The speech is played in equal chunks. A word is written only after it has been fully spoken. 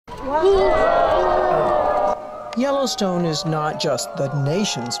Yellowstone is not just the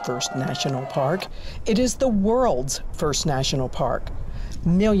nation's first national park, it is the world's first national park.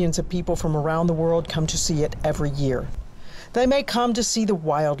 Millions of people from around the world come to see it every year. They may come to see the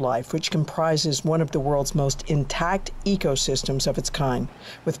wildlife, which comprises one of the world's most intact ecosystems of its kind,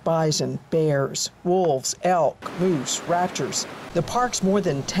 with bison, bears, wolves, elk, moose, raptors. The park's more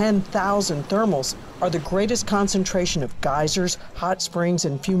than 10,000 thermals are the greatest concentration of geysers, hot springs,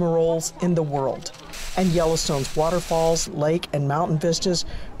 and fumaroles in the world. And Yellowstone's waterfalls, lake, and mountain vistas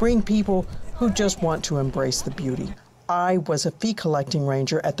bring people who just want to embrace the beauty. I was a fee collecting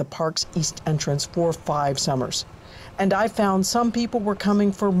ranger at the park's east entrance for 5 summers. And I found some people were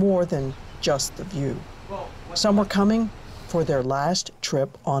coming for more than just the view. Some were coming for their last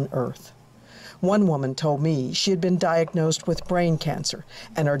trip on Earth. One woman told me she had been diagnosed with brain cancer,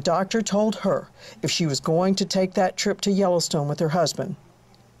 and her doctor told her if she was going to take that trip to Yellowstone with her husband,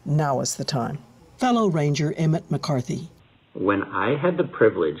 now was the time. Fellow Ranger Emmett McCarthy. When I had the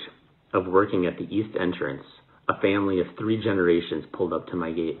privilege of working at the east entrance, a family of 3 generations pulled up to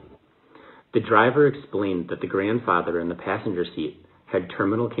my gate. The driver explained that the grandfather in the passenger seat had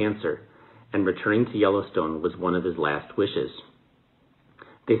terminal cancer, and returning to Yellowstone was one of his last wishes.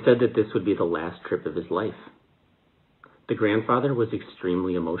 They said that this would be the last trip of his life. The grandfather was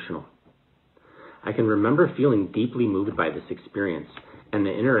extremely emotional. I can remember feeling deeply moved by this experience, and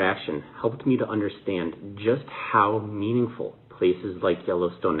the interaction helped me to understand just how meaningful places like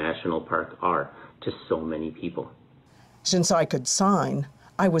Yellowstone National Park are to so many people. Since I could sign,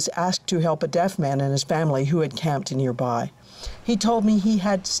 I was asked to help a deaf man and his family who had camped nearby. He told me he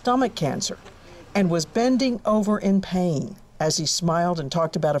had stomach cancer and was bending over in pain as he smiled and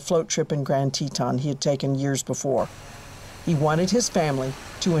talked about a float trip in Grand Teton he had taken years before. He wanted his family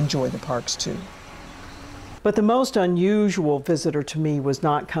to enjoy the parks too. But the most unusual visitor to me was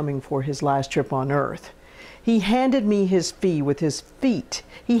not coming for his last trip on Earth. He handed me his fee with his feet.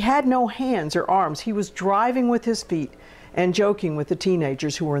 He had no hands or arms. He was driving with his feet and joking with the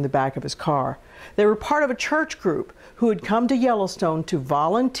teenagers who were in the back of his car. They were part of a church group who had come to Yellowstone to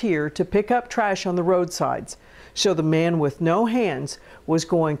volunteer to pick up trash on the roadsides. So the man with no hands was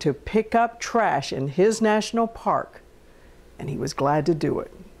going to pick up trash in his national park, and he was glad to do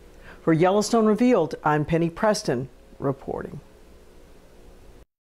it. For Yellowstone Revealed, I'm Penny Preston reporting.